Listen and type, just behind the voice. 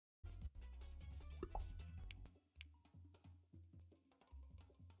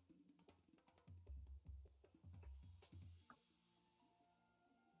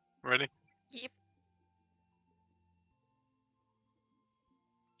Ready? Yep.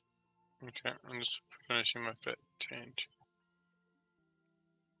 Okay, I'm just finishing my fit change.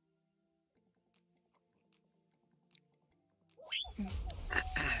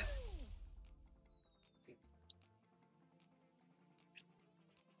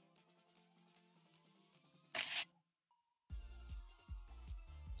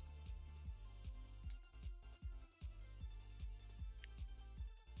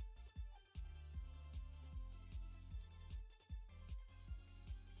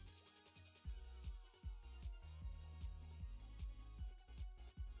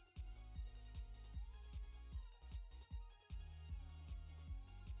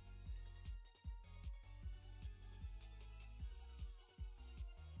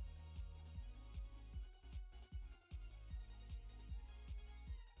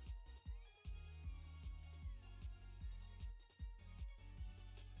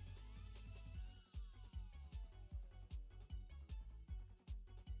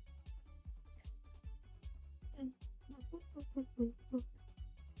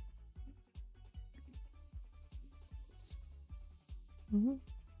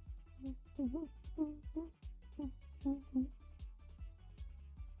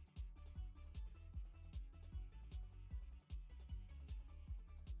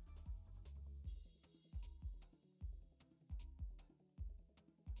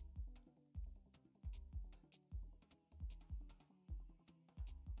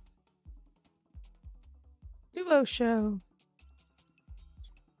 Duo show.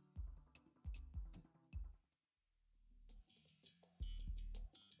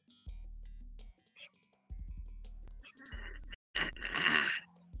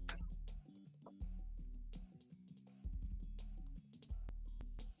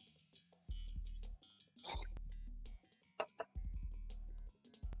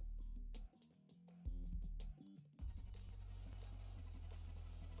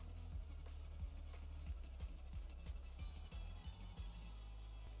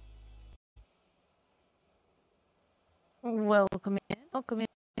 Welcome in. Welcome in.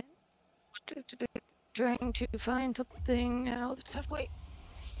 Trying to find something. I'll just have to wait.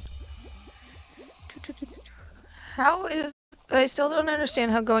 How is... I still don't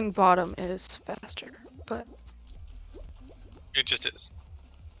understand how going bottom is faster, but... It just is.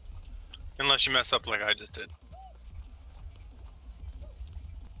 Unless you mess up like I just did.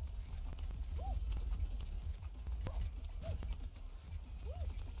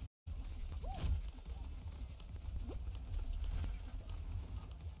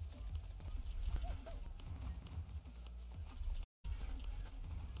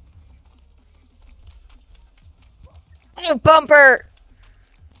 You bumper!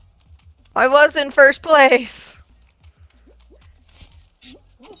 I was in first place!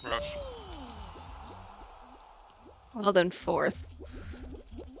 Rough. Well then, fourth.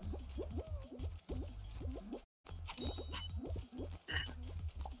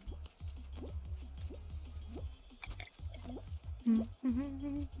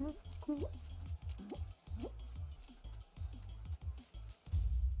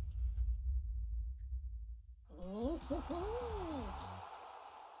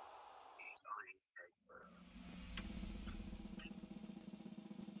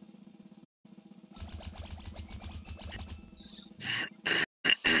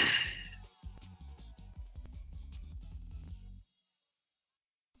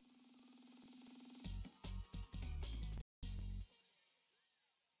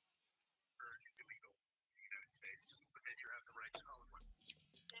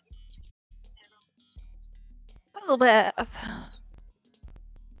 Puzzle bath.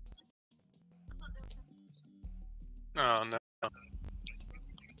 Oh no.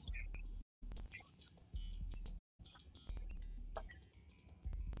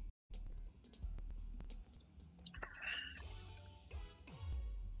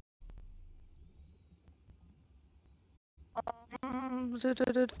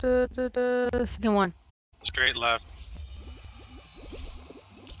 Second one. Straight left.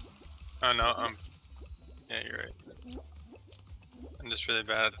 Oh no, yeah, you're right. I'm just really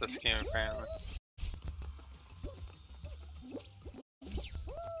bad at this game apparently.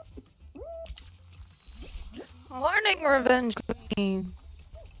 Morning, Revenge Queen.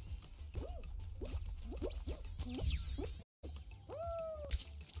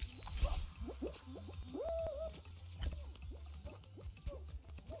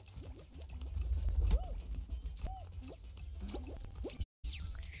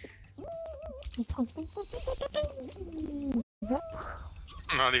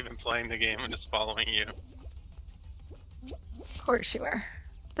 I'm not even playing the game, I'm just following you. Of course you are.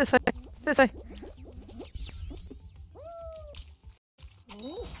 This way. This way.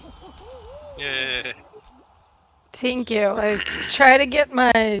 Yeah. Thank you. I try to get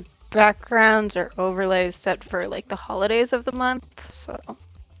my backgrounds or overlays set for like the holidays of the month, so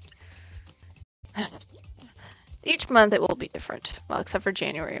each month it will be different. Well, except for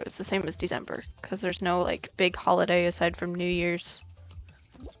January, it was the same as December because there's no like big holiday aside from New Year's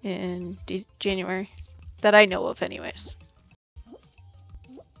in January that I know of, anyways.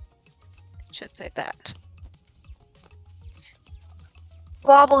 Should say that.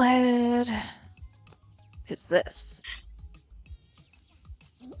 Bobblehead is this.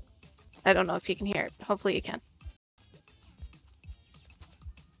 I don't know if you can hear it. Hopefully you can.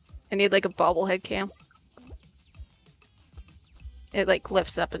 I need like a bobblehead cam. It like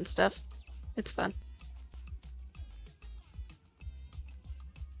lifts up and stuff. It's fun.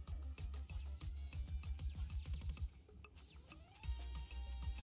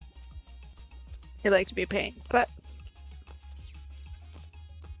 It likes to be a pain, but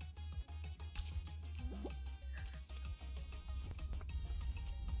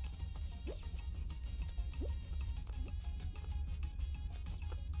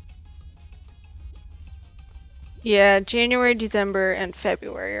yeah, January, December, and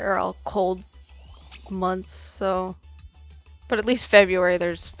February are all cold months, so. But at least February,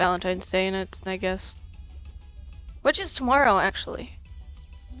 there's Valentine's Day in it, I guess. Which is tomorrow, actually.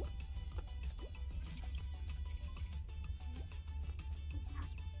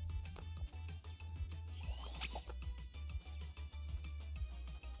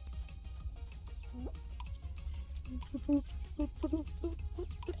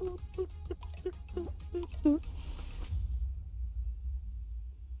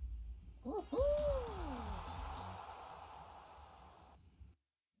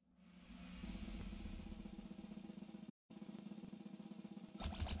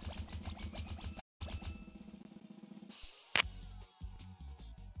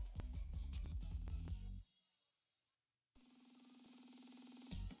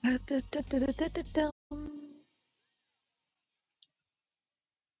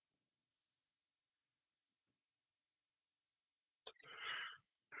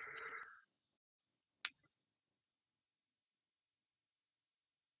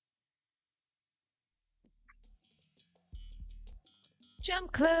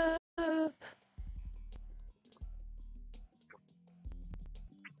 Jump Club!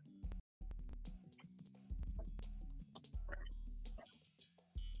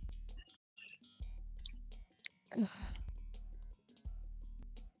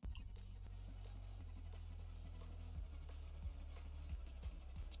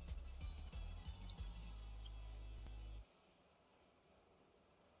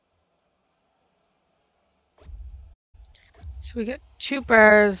 So we get 2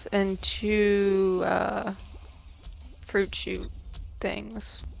 bars and 2 fruit shoot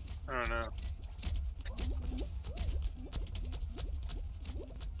things. I don't know.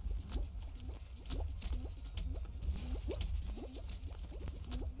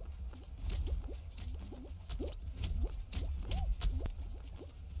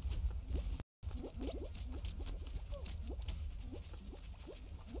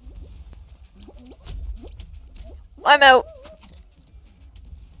 I'm out!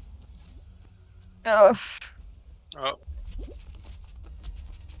 Oh. Oh.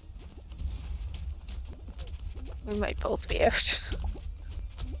 We might both be out.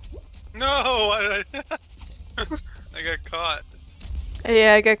 No! Why did I? I got caught.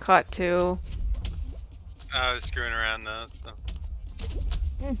 Yeah, I got caught too. I was screwing around though, so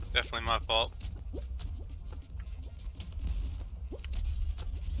definitely my fault.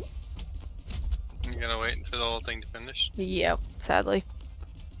 You gotta wait for the whole thing to finish. Yep, sadly.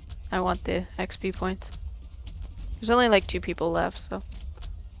 I want the XP points. There's only like 2 people left, so.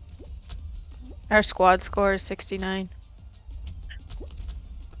 Our squad score is 69.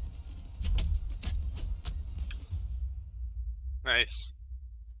 Nice.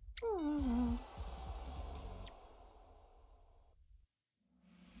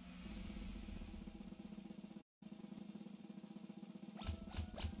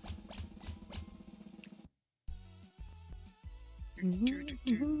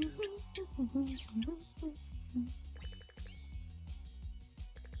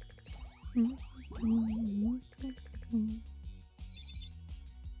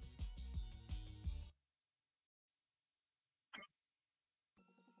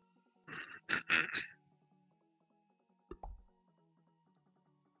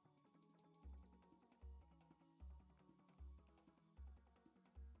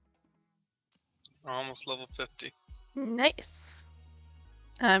 Almost level 50. Nice.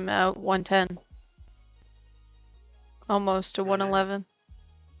 I'm at 110. Almost to 111.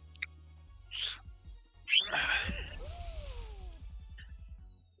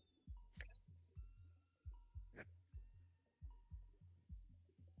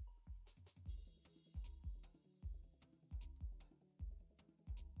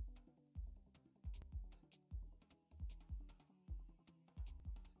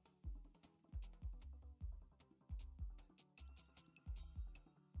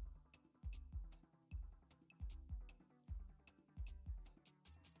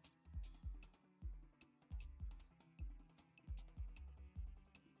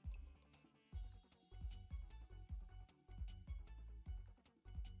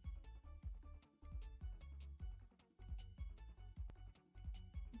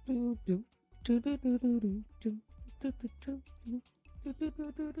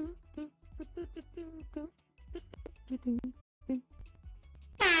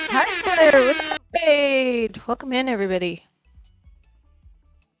 Hi there with the raid! Welcome in, everybody.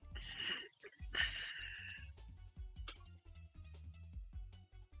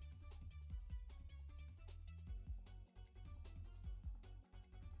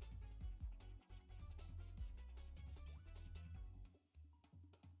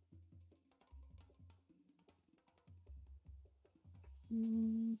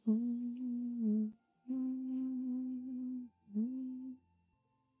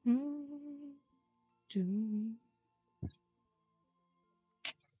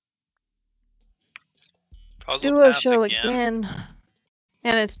 Puzzle Duo path show again? again.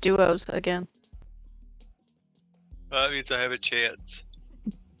 And it's duos again. Well, that means I have a chance.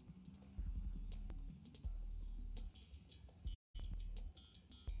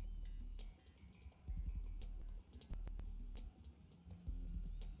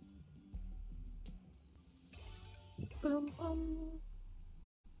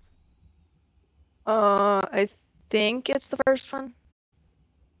 I think it's the first one.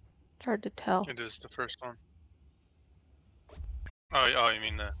 It's hard to tell. It is the first one. Oh, you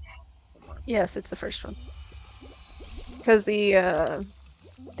mean the... Yes, it's the first one. Because the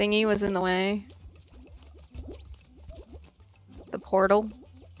thingy was in the way. The portal.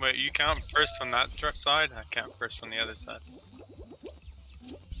 Wait, you count first on that side? I count first on the other side.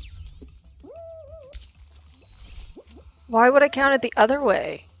 Why would I count it the other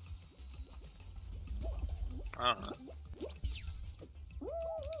way? I don't know.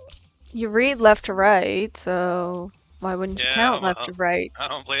 You read left to right, so why wouldn't you count left to right? I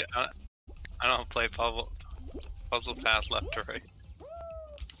don't play puzzle path left to right.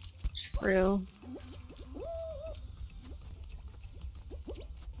 True.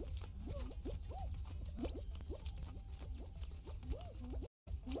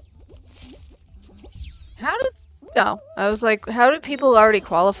 How did... Oh, I was like, how did people already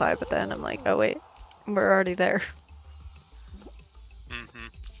qualify? But then I'm like, oh wait, we're already there. Mm-hmm.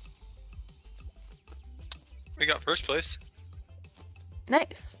 We got first place.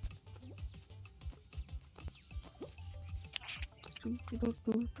 Nice.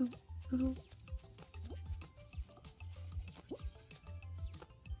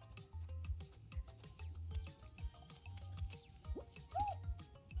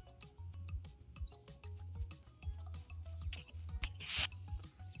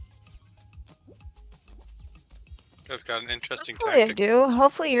 Guys got an interesting Hopefully tactic. I do.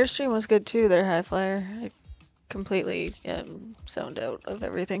 Hopefully your stream was good too there, High Flyer. I completely zoned out of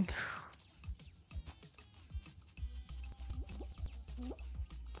everything.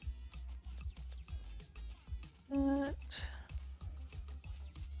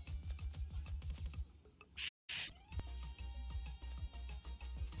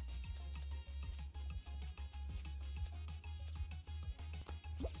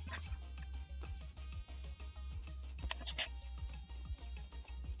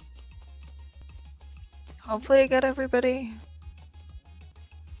 Hopefully I got everybody.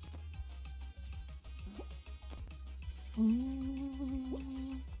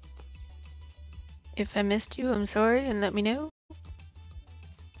 If I missed you, I'm sorry, and let me know.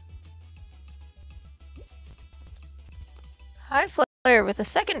 Hi, Flare, with a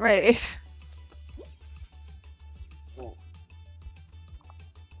second raid.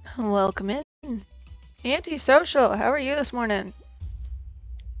 Welcome in. Antisocial, how are you this morning?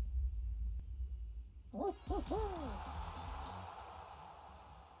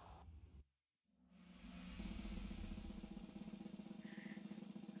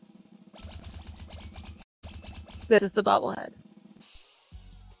 This is the bobblehead.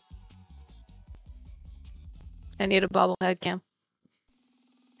 I need a bobblehead cam.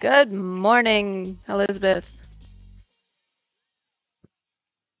 Good morning, Elizabeth.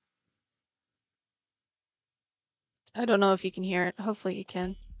 I don't know if you can hear it. Hopefully you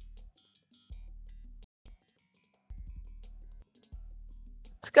can.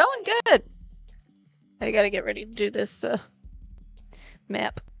 It's going good. I gotta get ready to do this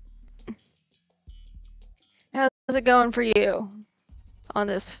map. How's it going for you on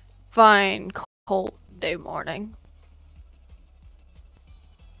this fine, cold day morning?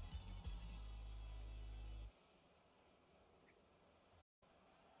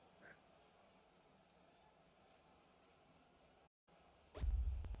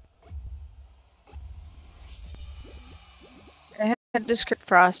 I had to scrape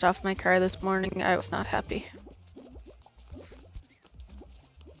frost off my car this morning. I was not happy.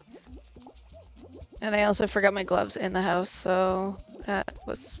 And I also forgot my gloves in the house, so that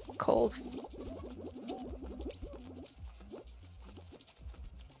was cold.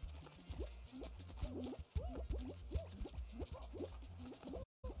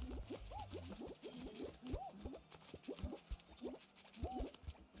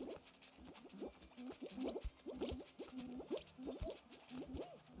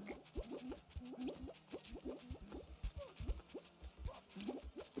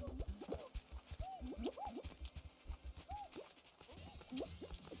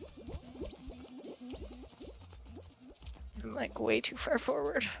 I'm like way too far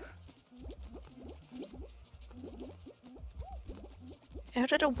forward.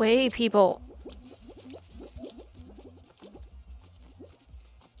 Out of the way, people.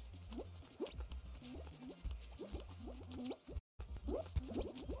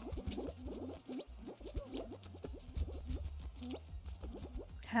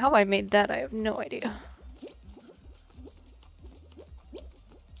 How I made that, I have no idea.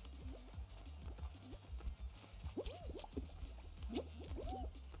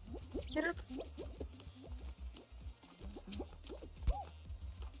 Get up.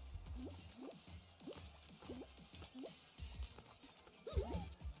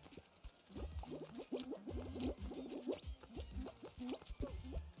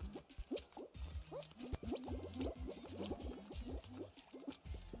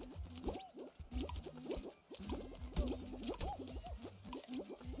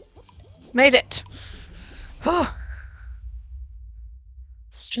 Made it. Oh.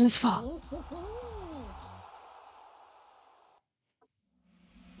 Stressful.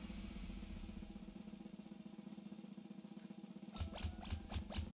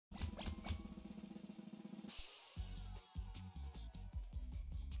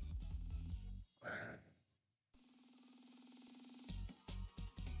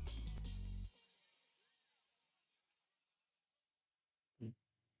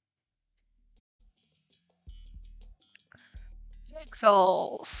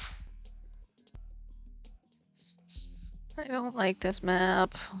 Pixels. I don't like this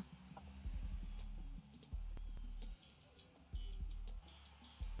map.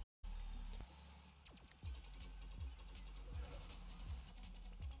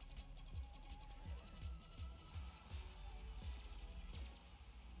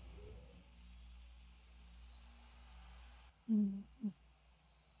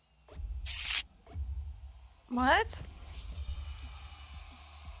 What?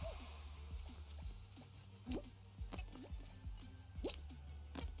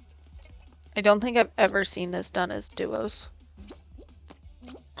 I don't think I've ever seen this done as duos.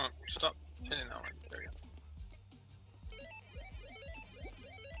 Oh, stop hitting that one. There you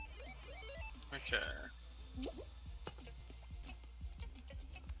go. Okay.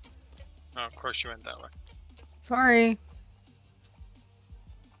 Oh, of course you went that way. Sorry.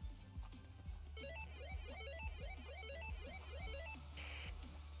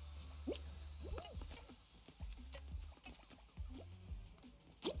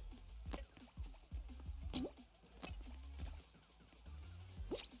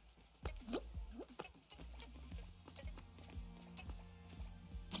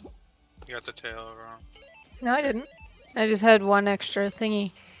 You got the tail wrong. No, I didn't. I just had one extra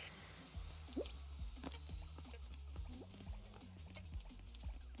thingy.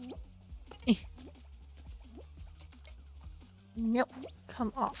 Nope.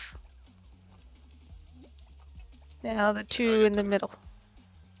 Come off. Now the two in the middle.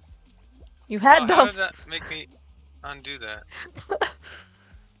 You had them. How did that make me undo that?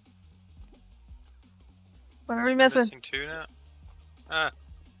 What are we I'm missing? missing two now? Ah,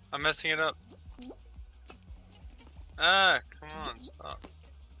 I'm messing it up. Ah, come on, stop.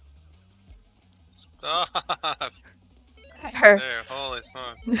 Stop! Her. There, holy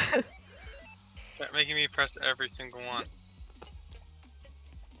smoke. Start making me press every single one.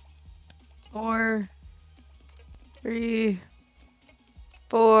 4, 3,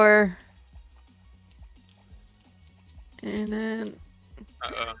 4, And then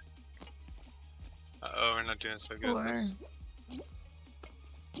Uh-oh. Uh-oh, we're not doing so good at this.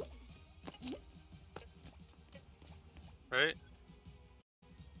 Right?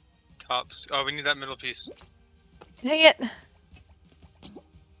 Tops. Oh, we need that middle piece. Dang it!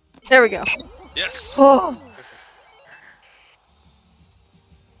 There we go. Yes! Oh!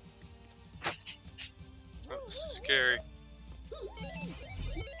 That was scary.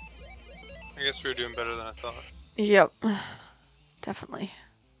 I guess we were doing better than I thought. Yep. Definitely.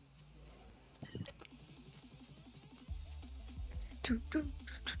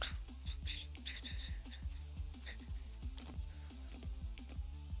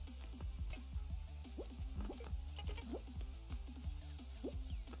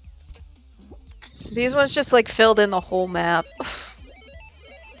 These ones just like filled in the whole map.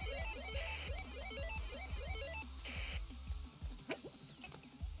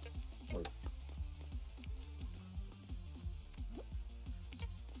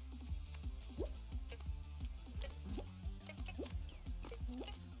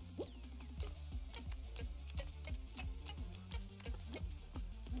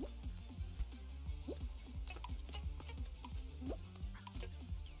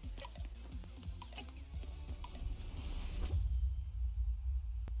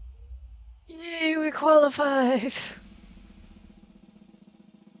 Yay, we qualified!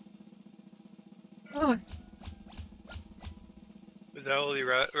 Oh. Was that only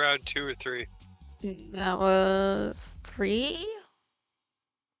round 2 or 3? That was 3?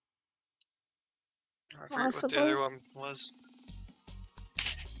 I forget what the Possibly. other one was.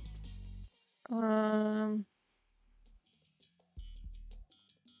 I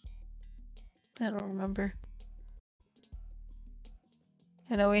don't remember.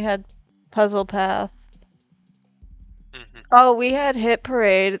 I know we had Puzzle Path. Oh, we had Hit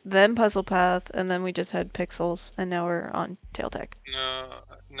Parade, then Puzzle Path, and then we just had Pixels, and now we're on Tail Tech.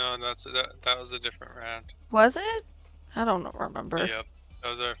 No, that was a different round. Was it? I don't remember. Yep, that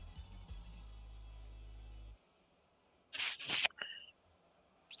was our...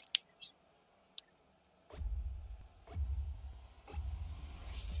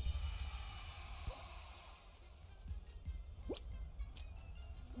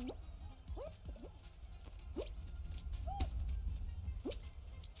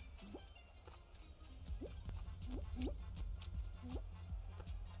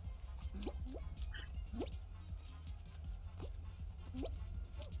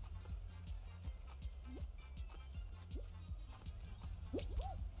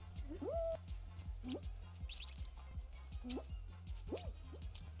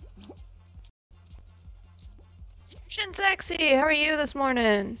 Sexy, how are you this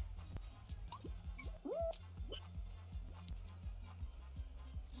morning?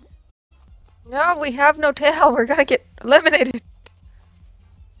 No, we have no tail. We're gonna get eliminated.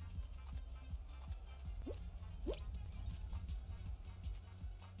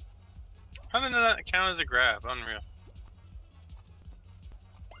 How did that count as a grab? Unreal.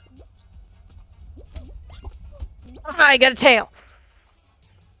 I got a tail.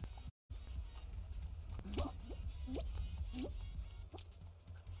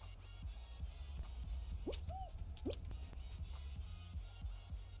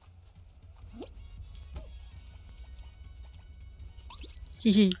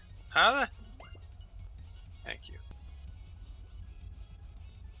 Hehe. How the? Thank you.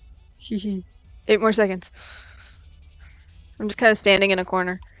 Hehe. 8 more seconds. I'm just kind of standing in a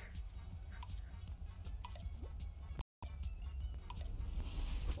corner.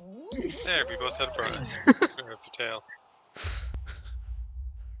 There, we both had a prize. Or the tail.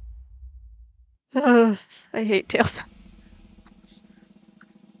 I hate tails.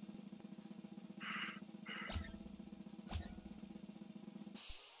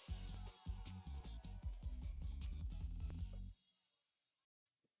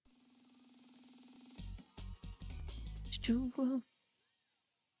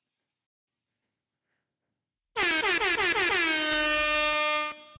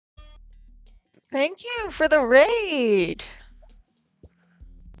 Thank you for the raid.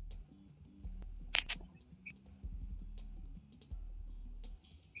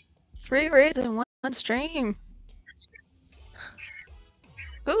 Three raids in one stream.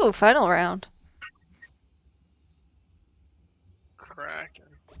 Ooh, final round. Cracking.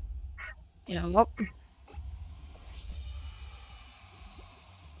 Yeah, well.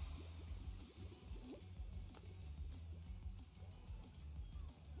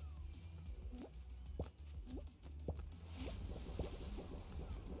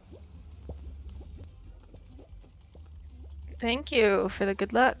 Thank you for the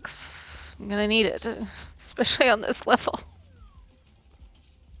good lucks. I'm gonna need it, especially on this level.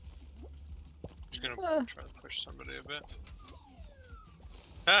 Just gonna try to push somebody a bit.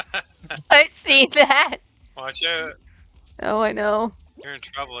 I see that. Watch out. Oh, I know. You're in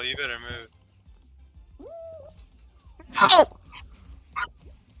trouble. You better move. Oh!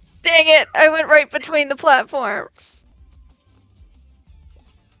 Dang it! I went right between the platforms.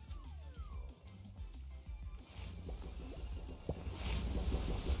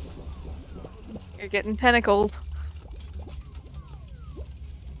 You're getting tentacled.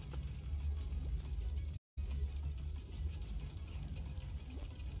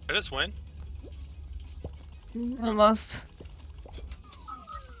 I just win. Almost.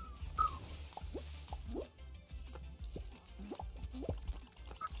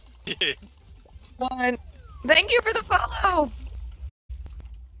 One. Thank you for the follow.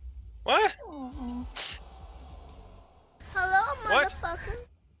 What? Hello, What? motherfucker.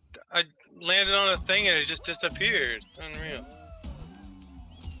 I landed on a thing and it just disappeared. Unreal.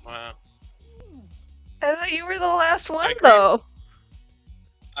 Wow. I thought you were the last one, agree. though.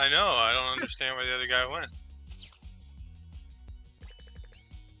 I know. I don't understand where the other guy went.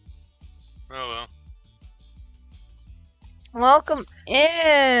 Oh well. Welcome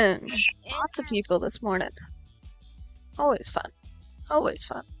in. Lots of people this morning. Always fun. Always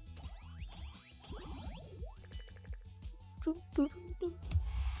fun.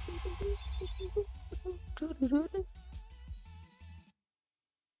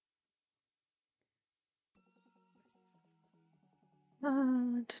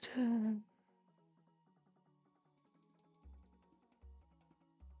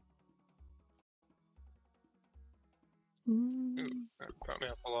 Ooh, that brought me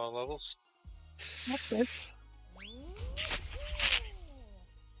up a lot of levels. That's good.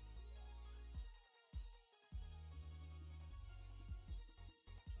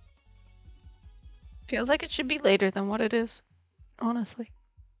 Feels like it should be later than what it is, honestly.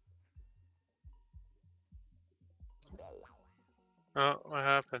 Oh, what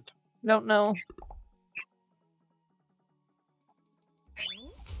happened? Don't know.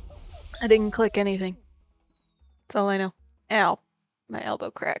 I didn't click anything. That's all I know. Ow. My elbow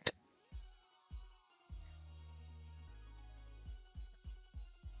cracked.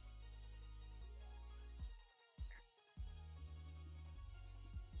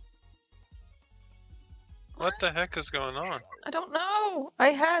 What the heck is going on? I don't know. I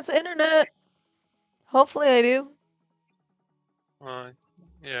has internet. Hopefully I do.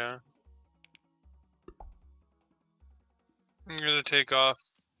 Yeah. I'm gonna take off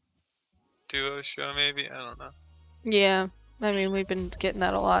Duo Show maybe? I don't know. Yeah. I mean, we've been getting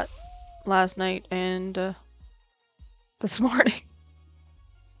that a lot last night and this morning.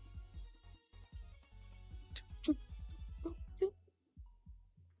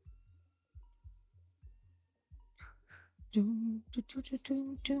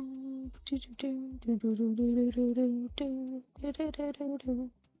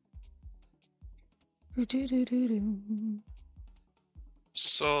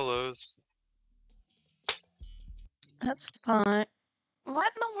 Solos. That's fine.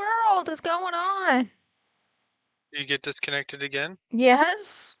 What in the world is going on? You get disconnected again?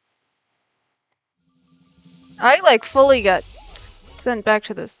 Yes. I like fully got sent back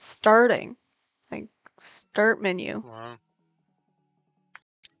to the starting, like start menu. Wow.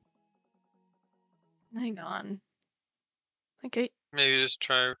 Hang on. Okay. Maybe just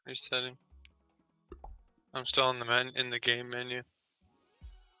try resetting. I'm still in the game menu.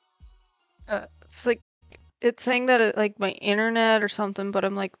 It's like it's saying that it like my internet or something, but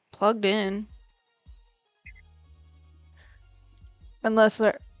I'm like plugged in. Unless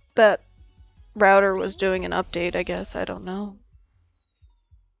that router was doing an update, I guess. I don't know.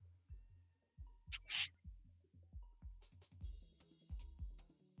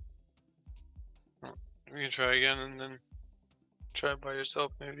 You can try again and then try it by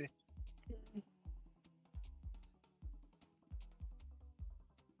yourself maybe.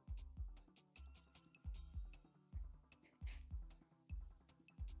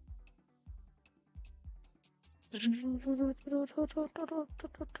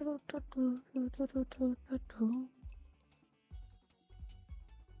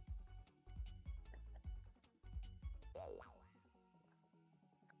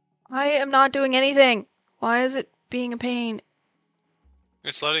 I am not doing anything. Why is it being a pain?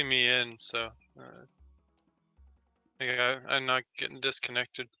 It's letting me in, so I'm not getting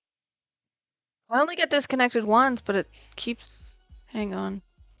disconnected. I only get disconnected once, but it keeps... Hang on.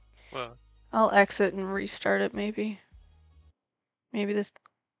 Well, I'll exit and restart it, maybe. Maybe this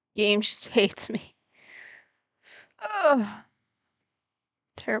game just hates me. Ugh.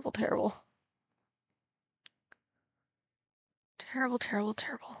 Terrible, terrible. Terrible, terrible,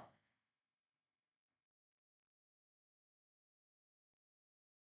 terrible.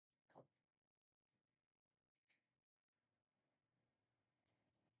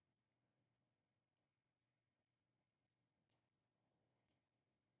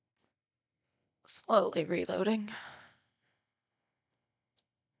 Slowly reloading.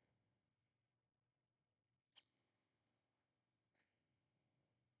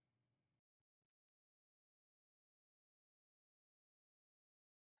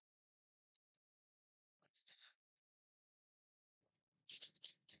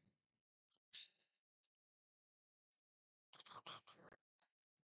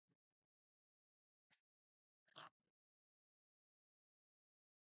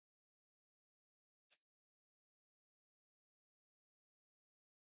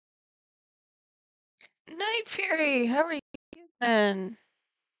 Night Fury, how are you doing?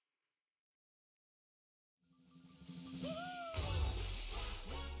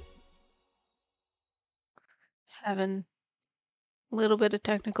 Having a little bit of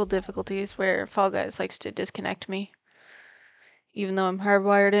technical difficulties where Fall Guys likes to disconnect me, even though I'm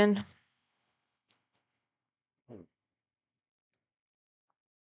hardwired in.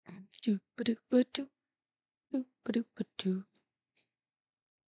 Doop-a-doop-a-doop, doop-a-doop-a-doop.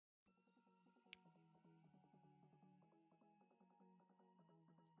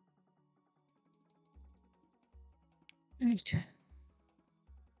 Right.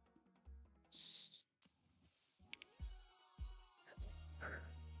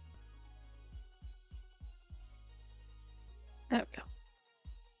 There we go.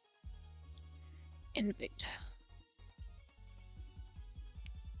 Invite.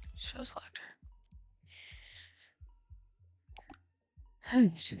 Show selector.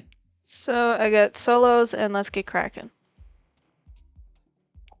 So I got solos and let's get cracking.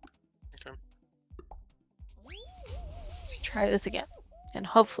 Okay. Let's try this again. And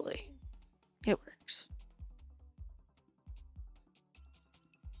hopefully it works.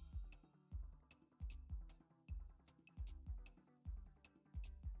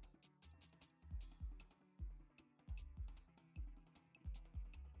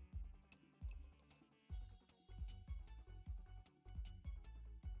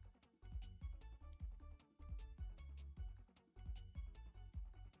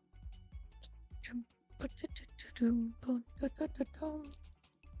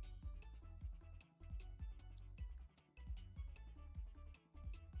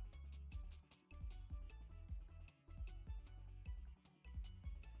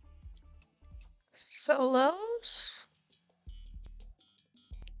 Solos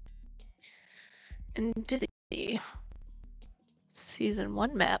and Dizzy. Season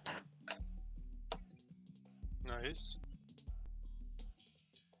 1 map. Nice.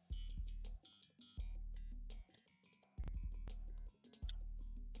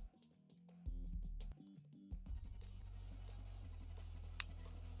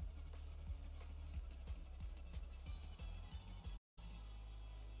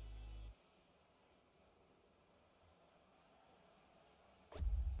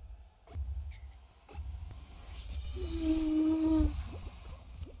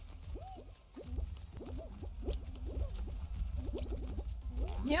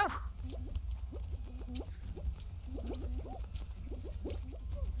 Yeah.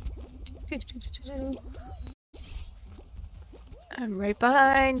 I'm right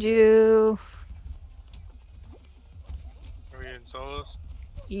behind you. Are we in solos?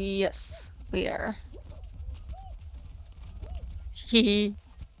 Yes, we are. Hee.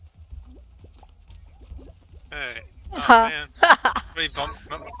 Hey. Oh man. Somebody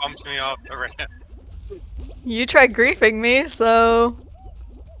bumped me off the ramp. You tried griefing me, so.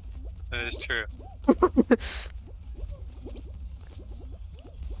 That is true.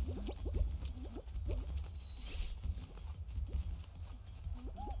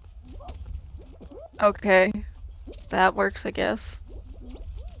 Okay. That works, I guess.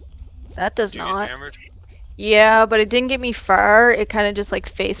 That does Did you not. get hammered? Yeah, but it didn't get me far. It kind of just like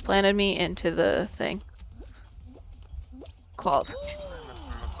face planted me into the thing. Called.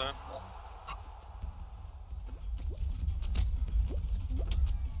 Nothing with that.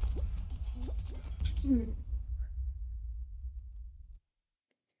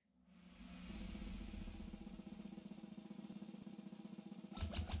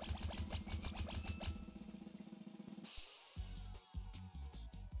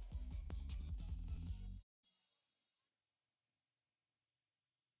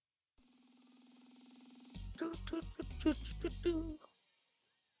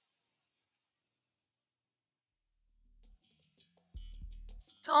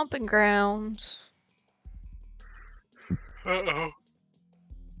 Stomping grounds. Uh-oh.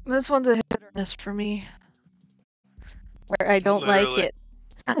 This one's a hit or miss for me. Where I don't like Literally.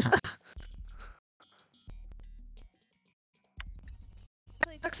 it.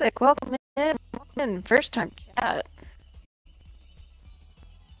 Toxic, welcome in. First time chat.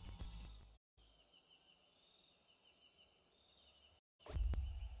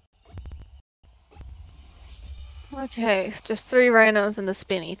 Okay, just 3 rhinos and the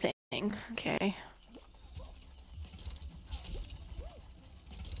spinny thing. Okay.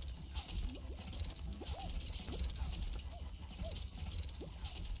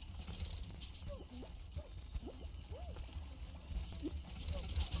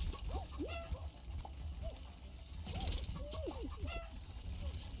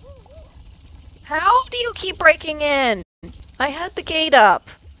 How do you keep breaking in? I had the gate up.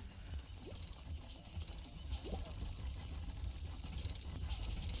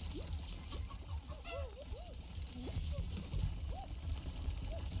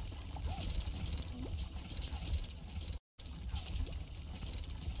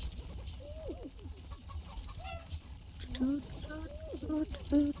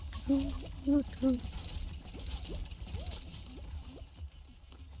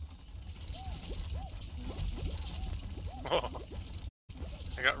 Oh.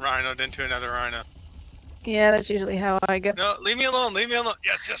 I got rhinoed into another rhino. Yeah, that's usually how I go. No, leave me alone, leave me alone.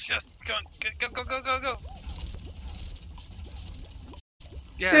 Yes, yes, yes. Go on. Go, go, go, go, go.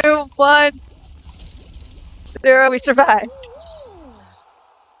 Yes. 2, 1, 0, we survived.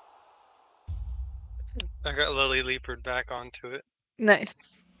 I got Lily leapered back onto it.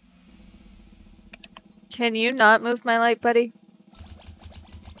 Nice. Can you not move my light, buddy?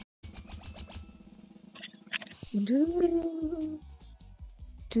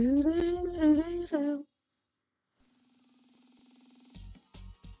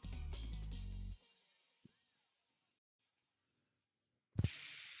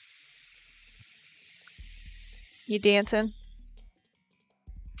 You dancing?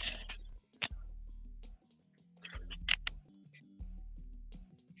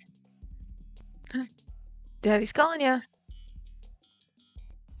 Daddy's calling ya.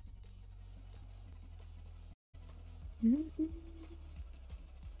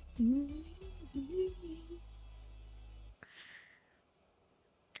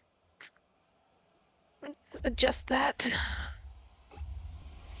 Let's adjust that.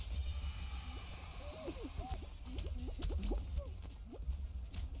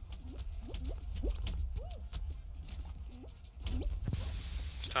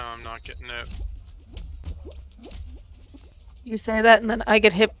 This time I'm not getting it. You say that and then I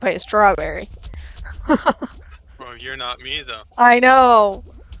get hit by a strawberry. Well, you're not me, though. I know.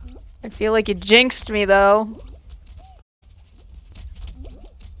 I feel like you jinxed me, though.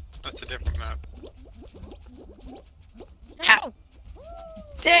 That's a different map. Ow!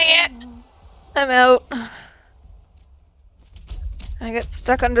 Dang it! I'm out. I got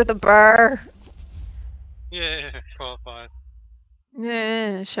stuck under the bar. Yeah, qualified.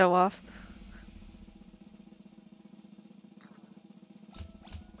 Yeah, show off.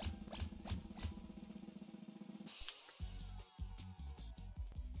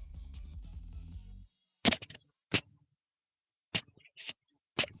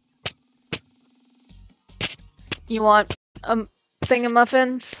 You want a thing of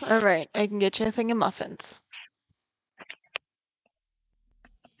muffins? Alright, I can get you a thing of muffins.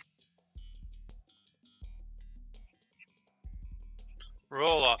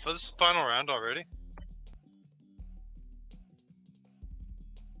 Roll off. This is the final round already.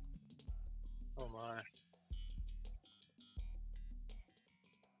 Oh my.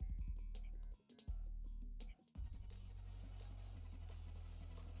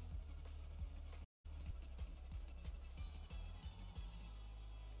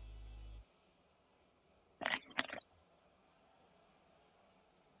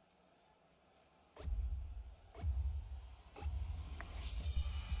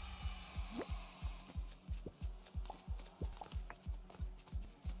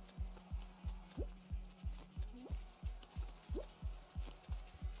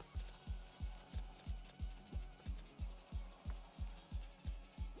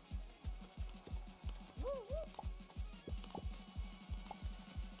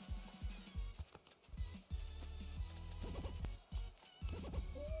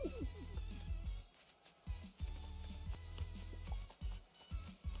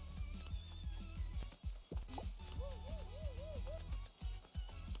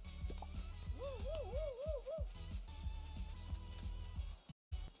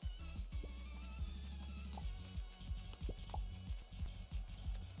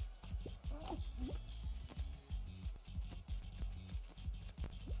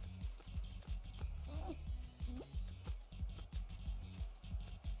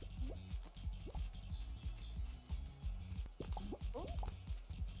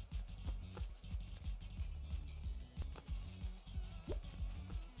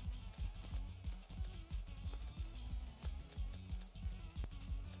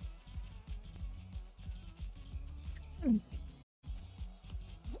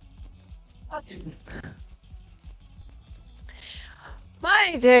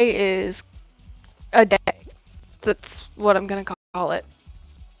 My day is a day. That's what I'm gonna call it.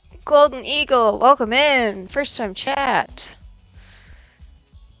 Golden Eagle, welcome in. First time chat.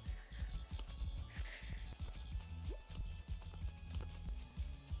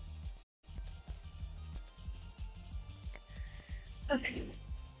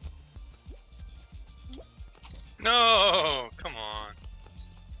 No, come on.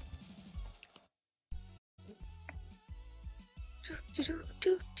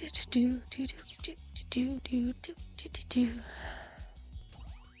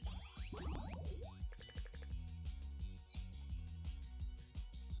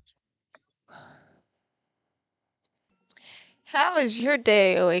 How is your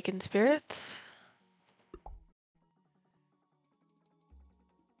day, Awakened Spirits?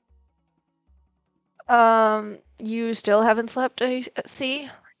 You still haven't slept, I see?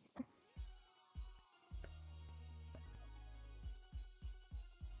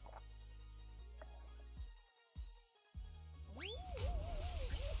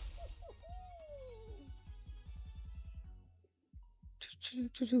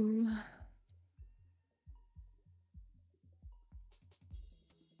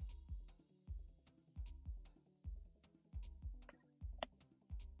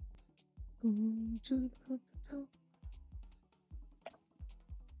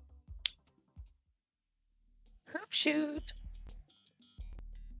 Hoop shoot.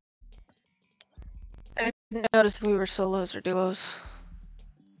 I didn't notice if we were solos or duos.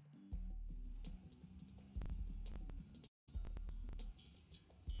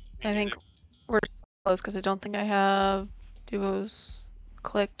 I think we're solos because I don't think I have duos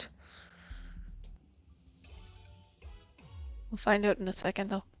clicked. We'll find out in a second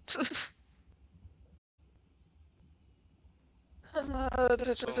though.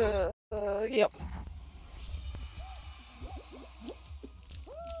 Yep.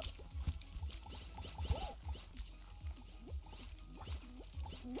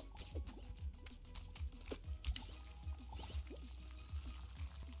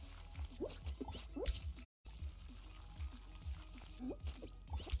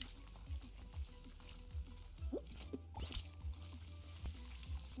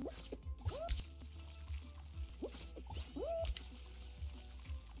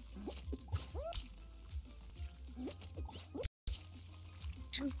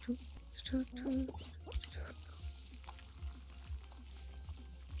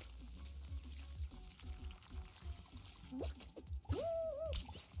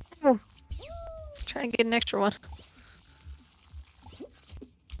 Oh, let's try and get an extra one.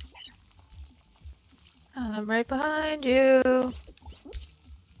 I'm right behind you.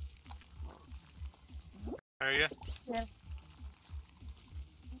 Are you? Yeah.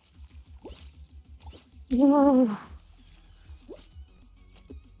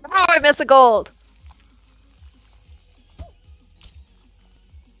 Oh, I missed the gold.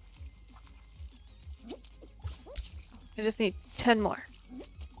 I just need 10 more.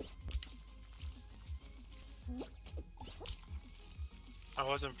 I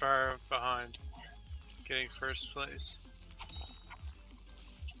wasn't far behind getting first place.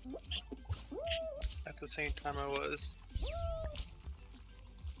 At the same time I was.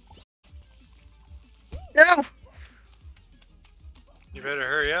 No! You better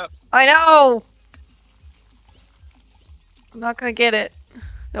hurry up. I know! I'm not gonna get it.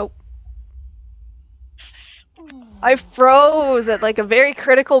 Nope. I froze at like a very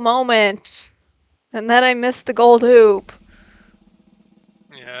critical moment. And then I missed the gold hoop.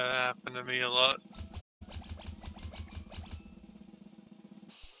 Yeah, that happened to me a lot.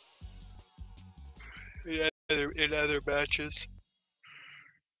 In other matches.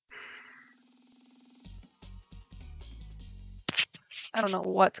 I don't know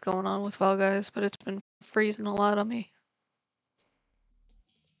what's going on with Fall Guys, but it's been freezing a lot on me.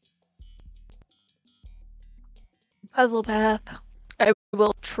 Puzzle path. I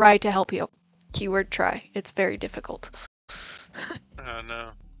will try to help you. Keyword try. It's very difficult. Oh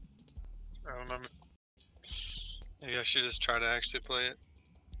no. I don't know. Maybe I should just try to actually play it.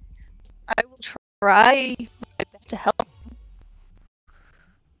 I will try my best to help.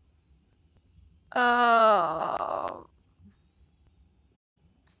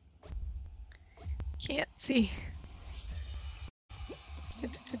 Can't see.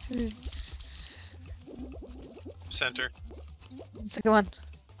 Center. Second one.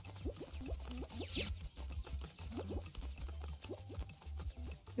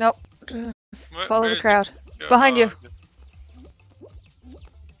 Nope. Follow the crowd. Behind you.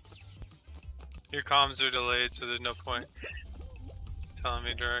 Your comms are delayed, so there's no point telling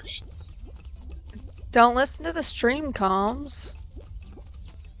me directions. Don't listen to the stream comms.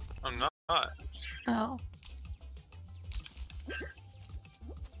 I'm not. Oh.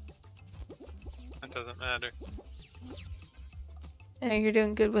 That doesn't matter. Yeah, you're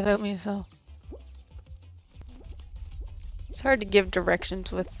doing good without me, so. It's hard to give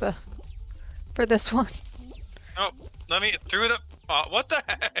directions with the for this one. Oh, let me through the. Oh, what the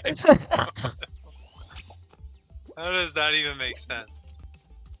heck? How does that even make sense?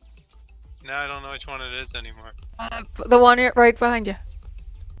 Now I don't know which one it is anymore. The one right behind you.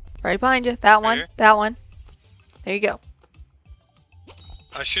 Right behind you. That one. Here? That one. There you go.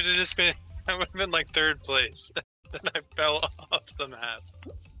 I should have just been. I would have been like 3rd place. Then I fell off the map.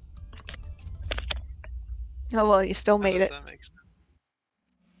 Oh well, you still How made does it. that make sense?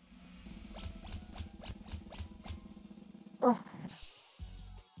 Oh.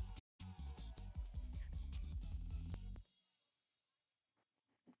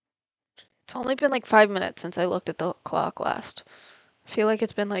 It's only been like 5 minutes since I looked at the clock last. I feel like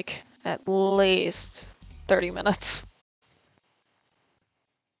it's been like at least 30 minutes.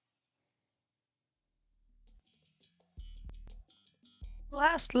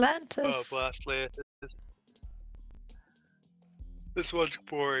 Last Lantis. Oh, Blast Land. This one's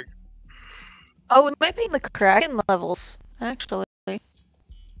boring. Oh, it might be in the Kraken levels, actually. Oh,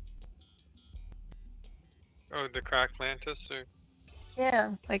 the Cracklantis, or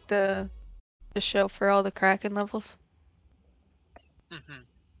Yeah, like the show for all the Kraken levels.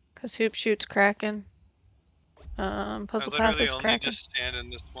 Because Hoop shoots Kraken. Puzzle I Path literally is only Kraken. just stand in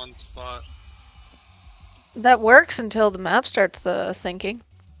this one spot. That works until the map starts sinking.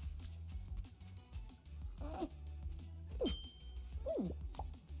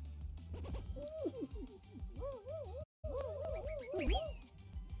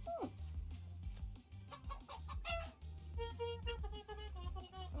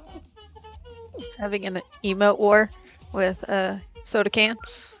 Having an emote war with a soda can.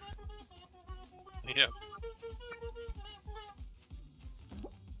 Yep.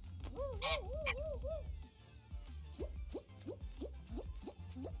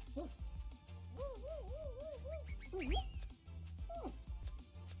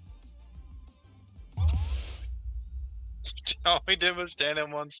 All we did was stand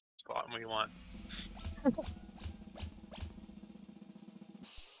in one spot and we won.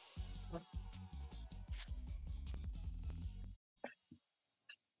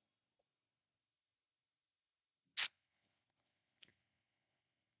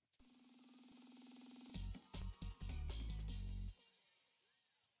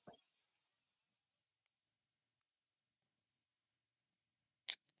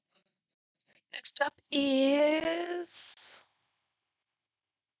 Next up is...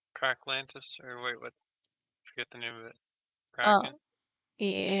 Cracklantis, or wait, what? Forget the name of it. Oh, Kraken?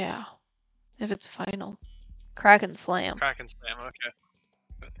 yeah. If it's final. Kraken Slam. Kraken Slam,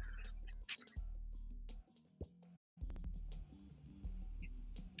 okay.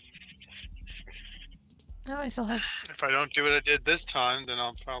 No, I still have... If I don't do what I did this time, then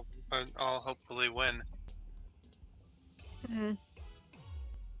I'll hopefully win.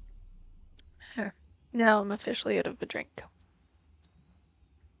 Here. Now I'm officially out of a drink.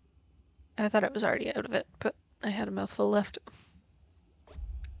 I thought I was already out of it, but I had a mouthful left.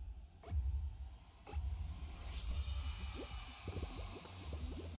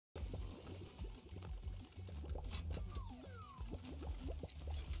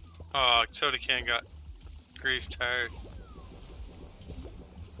 Oh, Soda Can got grief tired.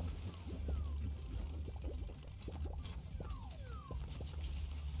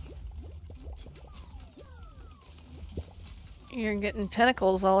 You're getting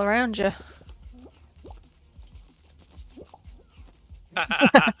tentacles all around you.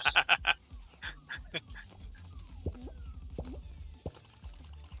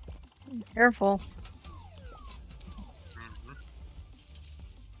 Careful.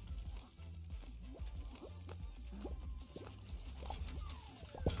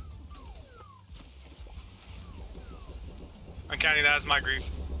 I'm counting that as my grief.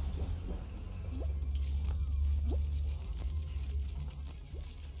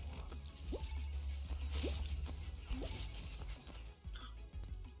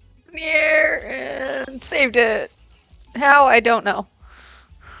 In the air and saved it. How? I don't know.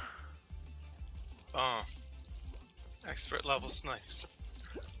 Oh. Expert level snipes.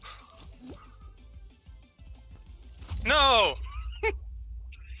 No!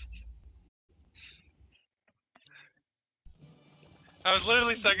 I was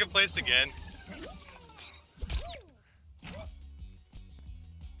literally 2nd place again.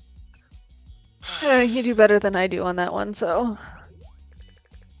 You do better than I do on that one, so.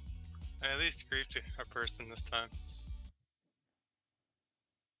 I at least griefed a person this time.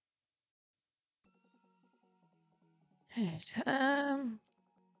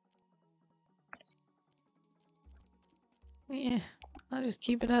 Yeah, I'll just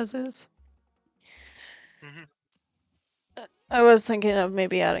keep it as is. Mhm. I was thinking of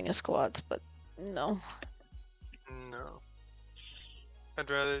maybe adding a squads, but no. No. I'd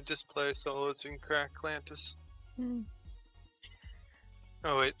rather just play solos and crack Atlantis. Hmm.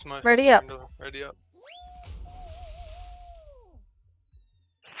 Oh wait, it's my Ready up. turn to ready up.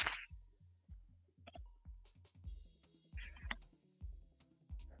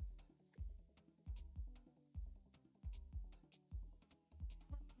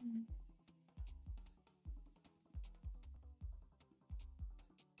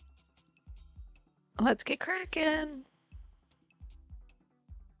 Let's get cracking.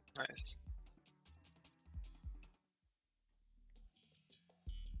 Nice.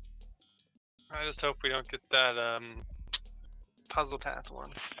 I just hope we don't get that puzzle path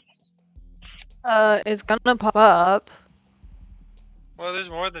one. It's gonna pop up. Well, there's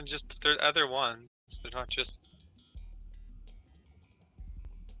more than just there's other ones. They're not just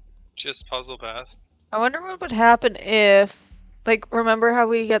puzzle path. I wonder what would happen if, like, remember how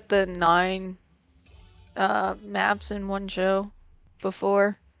we get the 9 maps in one show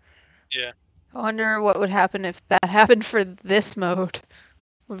before? Yeah. I wonder what would happen if that happened for this mode.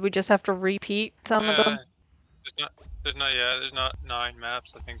 Would we just have to repeat some of them? There's not 9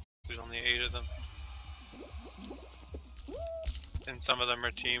 maps. I think there's only 8 of them. And some of them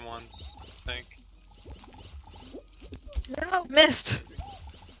are team ones, I think. No, missed.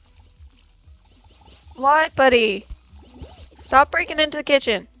 What, buddy? Stop breaking into the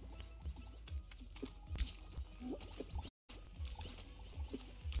kitchen.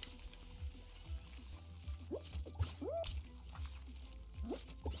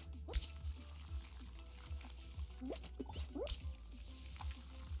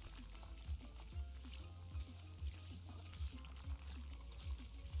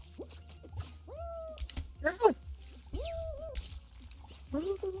 No.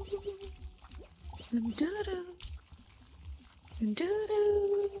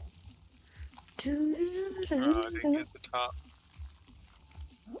 Oh, I didn't get the top.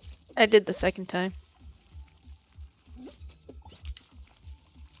 I did the second time.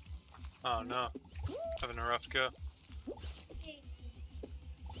 Oh no. Having a rough go.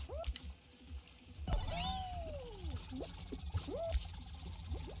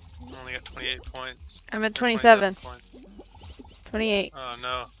 Only got 28 points. I'm at Or 27. points. 28. Oh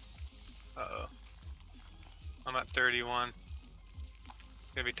no. Uh-oh. I'm at 31.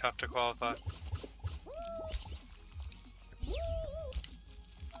 It's gonna be tough to qualify.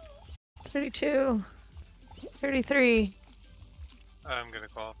 32. 33. I'm gonna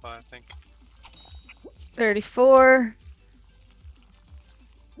qualify, I think. 34.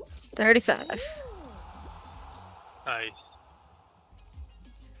 35. Nice.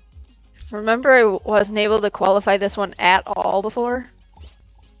 Remember I wasn't able to qualify this one at all before?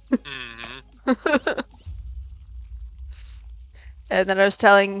 Mm-hmm. And then I was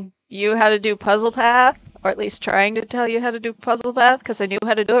telling you how to do puzzle path, or at least trying to tell you how to do puzzle path, because I knew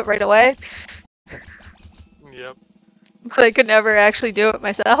how to do it right away. Yep. But I could never actually do it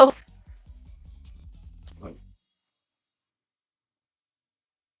myself.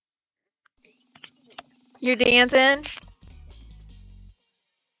 You're dancing?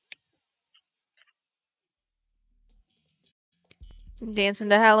 Dancing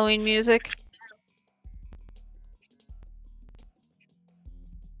to Halloween music?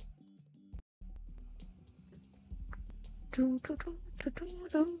 We're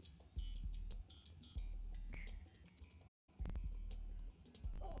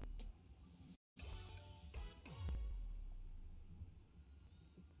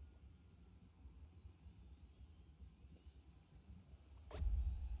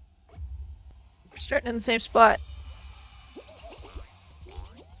starting in the same spot.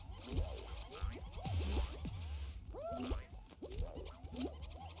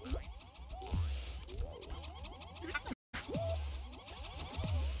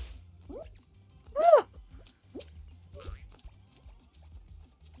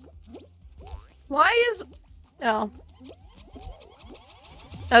 Why is... Oh.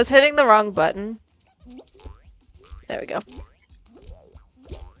 I was hitting the wrong button. There we go.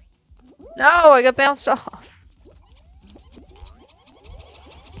 No, I got bounced off.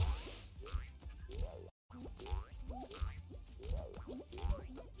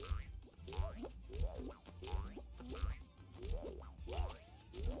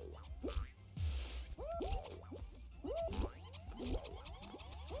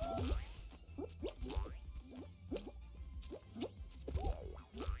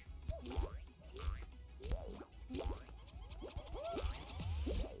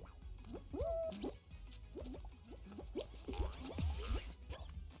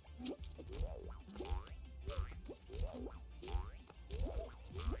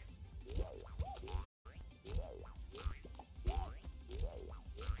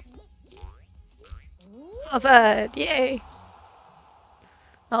 Qualified, yay!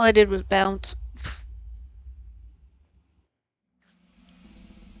 All I did was bounce.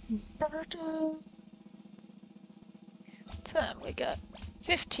 Time we got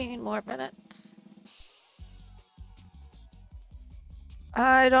 15 more minutes.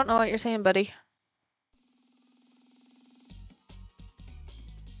 I don't know what you're saying, buddy.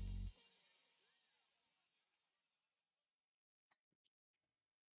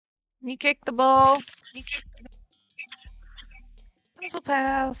 You kick the ball. You kick the puzzle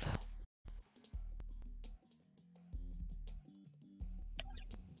path.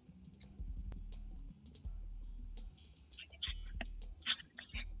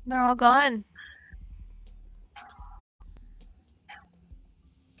 They're all gone.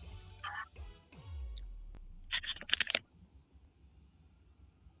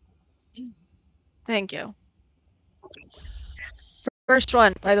 Thank you. First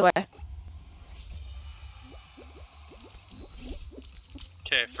one, by the way.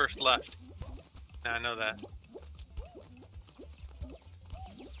 Okay, first left. Now I know that.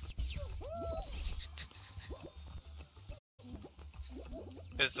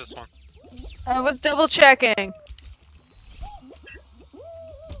 Is this one? I was double checking.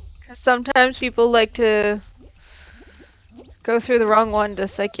 Because sometimes people like to go through the wrong one to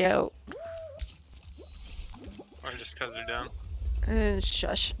psych you out. Or just because they're dumb?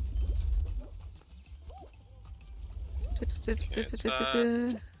 Shush.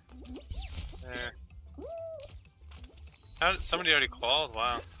 There. How did, somebody already called?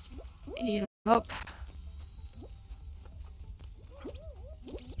 Wow. Yup.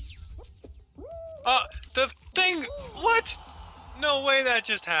 Oh, the thing! What? No way that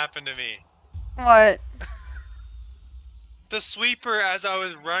just happened to me. What? The sweeper, as I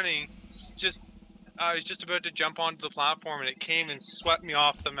was running, I was just about to jump onto the platform and it came and swept me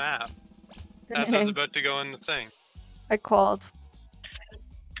off the map. As I was about to go in the thing. I called.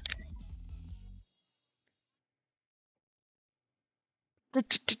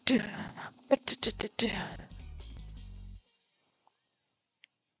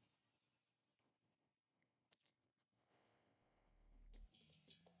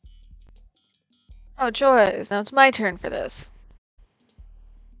 Oh, Joyce, now it's my turn for this.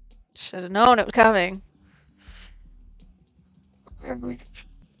 Should have known it was coming. That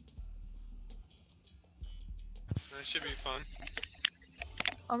should be fun.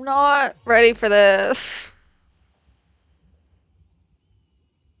 I'm not ready for this.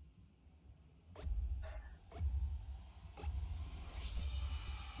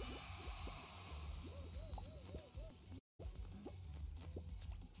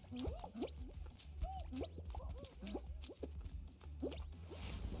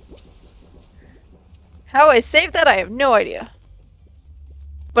 How I saved that, I have no idea.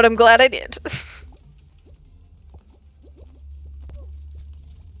 But I'm glad I did.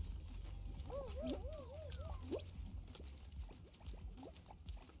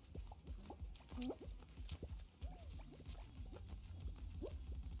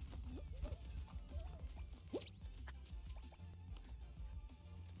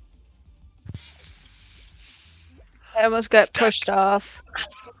 I almost got pushed off.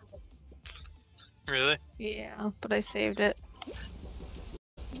 Really? Yeah, but I saved it.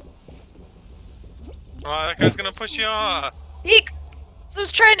 Wow, that guy's gonna push you off. Eek! So I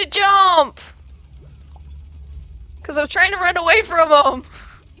was trying to jump! Because I was trying to run away from him!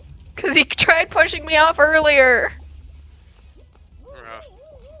 Because he tried pushing me off earlier! Rough.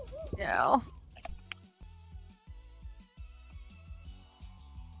 Yeah.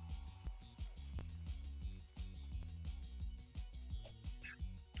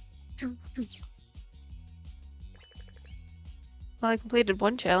 Well, I completed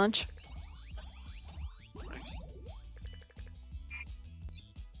one challenge.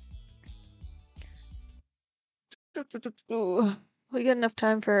 Ooh, we got enough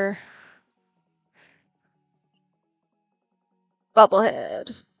time for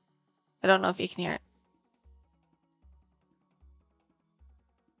Bubblehead. I don't know if you can hear it.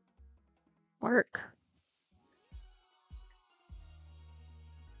 Work.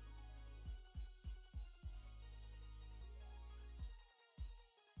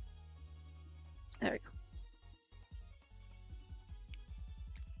 There we go.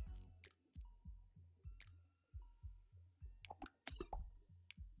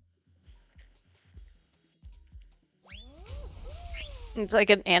 It's like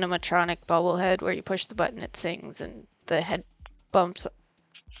an animatronic bobblehead where you push the button, it sings, and the head bumps,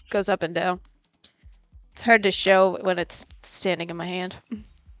 goes up and down. It's hard to show when it's standing in my hand.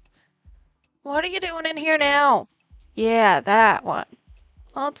 What are you doing in here now? Yeah, that one.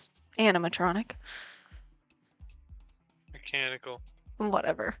 Well, it's animatronic. mechanical.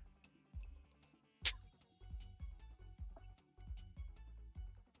 Whatever.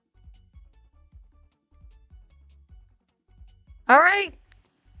 Alright.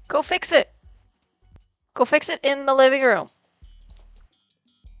 Go fix it. Go fix it in the living room.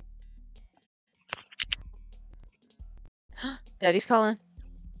 Daddy's calling.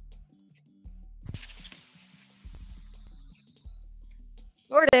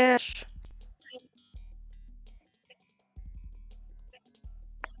 DoorDash.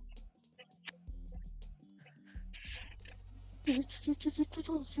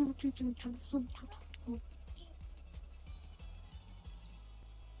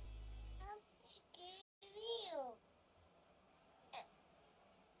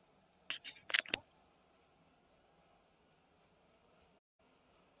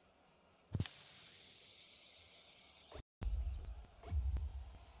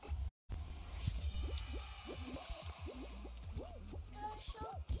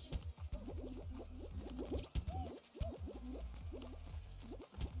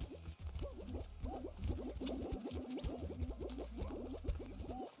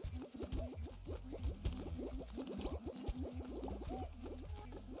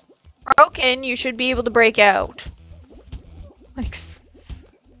 Broken, you should be able to break out. Like,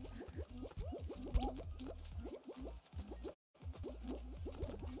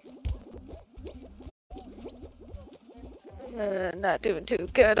 not doing too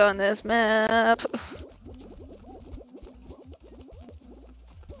good on this map.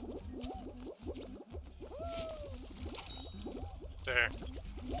 There.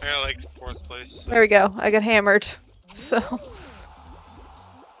 I got like 4th place. So. There we go. I got hammered. So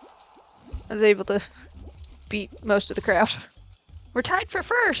I was able to beat most of the crowd. We're tied for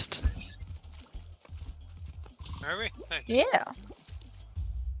first. Are we? Nice. Yeah.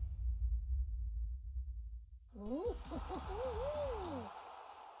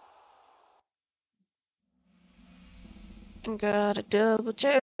 Gotta double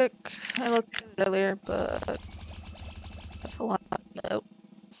check. I looked at it earlier, but that's a lot. Nope.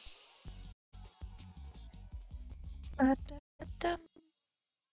 Da-da-da.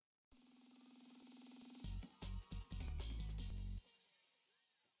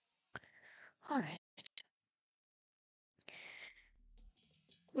 Alright.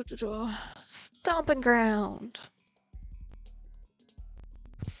 Stomping ground.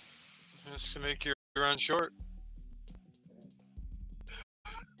 Just to make your run short.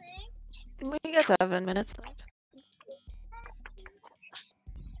 We got 7 minutes left.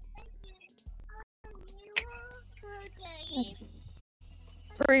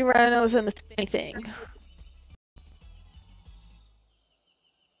 3 rhinos and the spinny thing.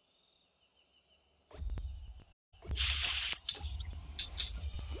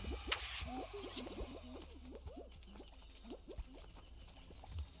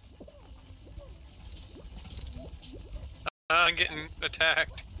 I'm getting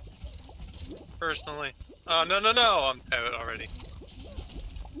attacked. Personally. Oh, no, no, no! I'm out already.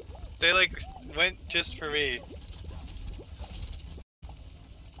 They, like, went just for me.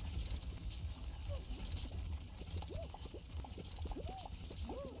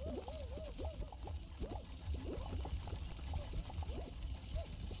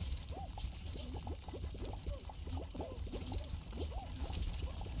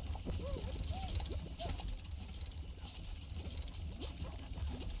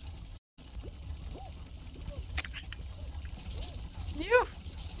 You.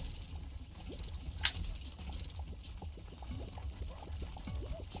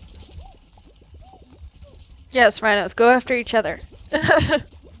 Yes, rhinos, go after each other. You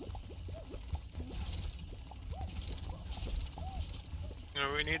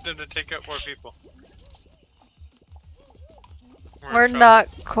know, we need them to take out more people. We're not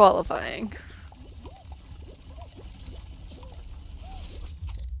qualifying.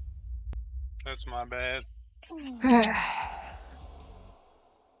 That's my bad. Okay.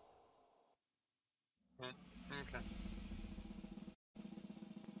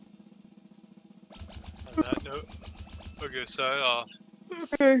 On that note, we'll go sign off.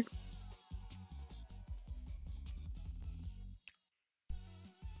 Okay.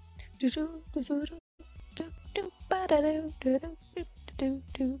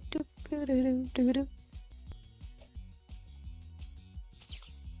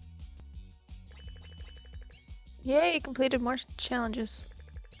 Yay, completed more challenges.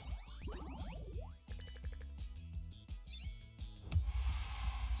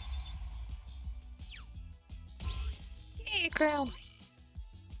 Yay, crown.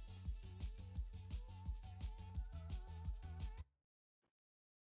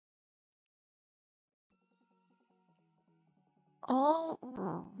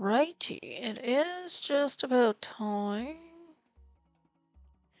 Alrighty, it is just about time.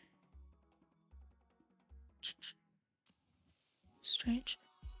 Strange.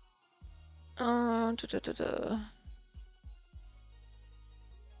 Alright,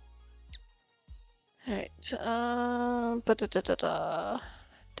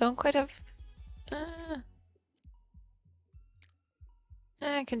 don't quite have.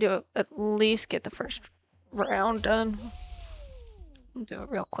 I can do it, at least get the first round done. I'll do it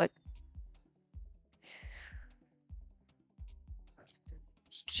real quick.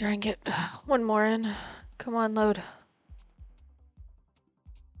 Try and get one more in. Come on, load.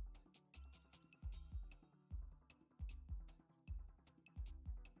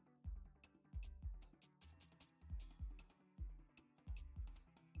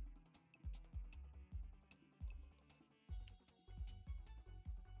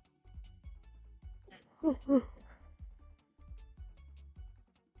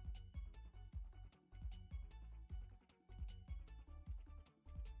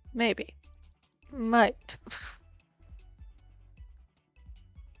 Maybe. Might.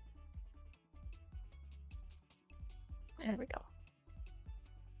 There we go.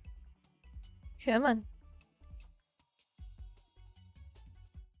 Come on.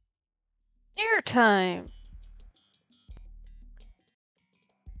 Air time.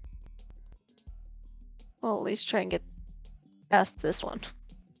 Well, at least try and get past this one.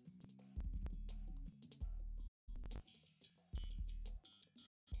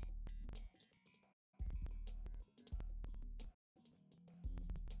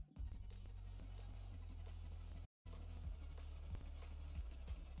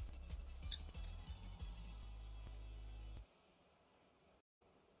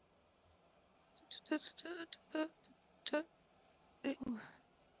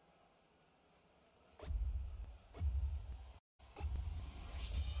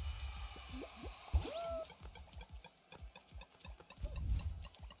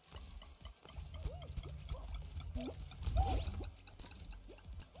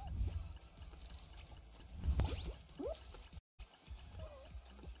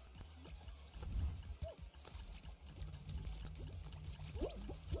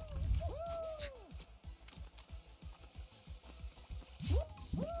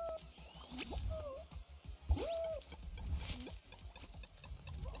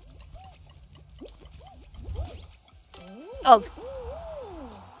 Oh.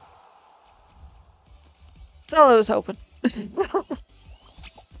 That's all I was hoping.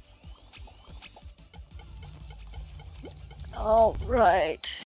 All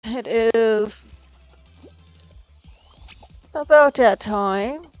right. It is about that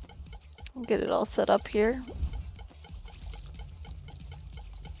time. I'll get it all set up here.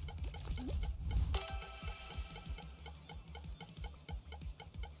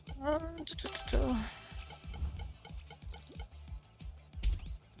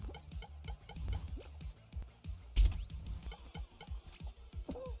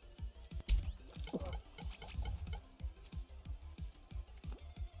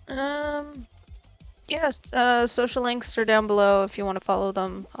 Yes, social links are down below if you want to follow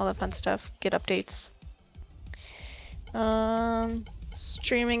them, all that fun stuff, get updates.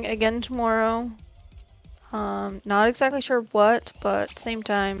 Streaming again tomorrow. Not exactly sure what, but same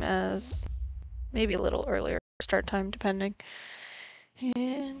time as maybe a little earlier start time depending.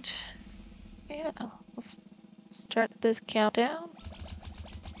 And yeah, let's start this countdown.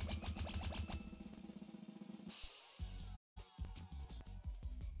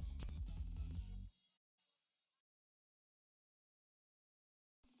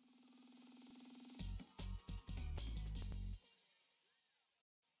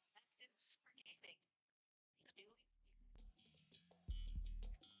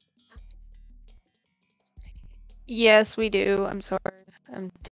 Yes, we do. I'm sorry.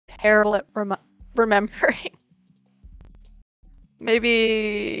 I'm terrible at remembering.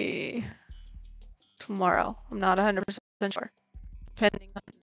 Maybe tomorrow. I'm not 100% sure. Depending on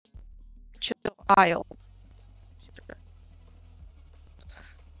chill aisle. Sure.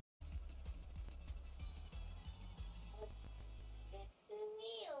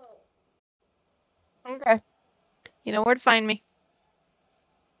 Okay. You know where to find me.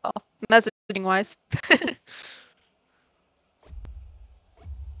 Oh, messaging wise.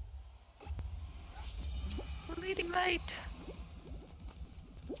 Leading light.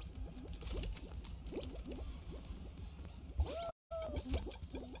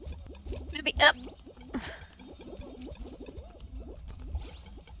 Maybe up.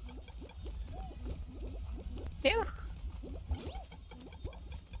 Yeah.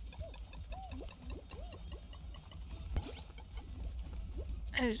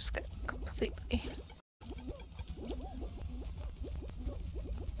 I just got completely.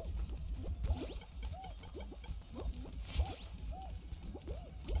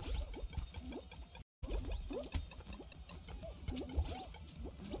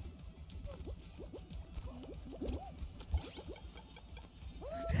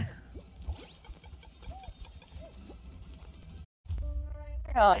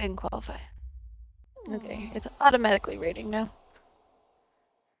 Oh, I didn't qualify. Okay, it's automatically rating now.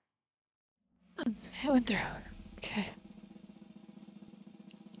 It went through. Okay.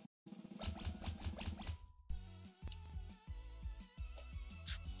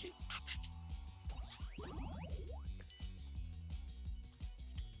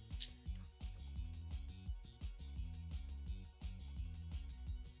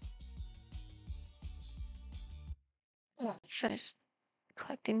 Finished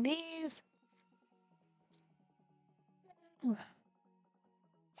collecting these.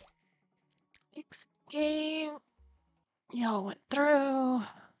 Next game. Y'all went through.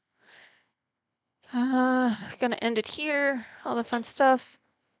 Gonna end it here. All the fun stuff.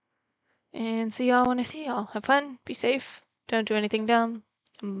 And see y'all when I see y'all. Have fun. Be safe. Don't do anything dumb.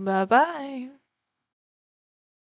 Bye-bye.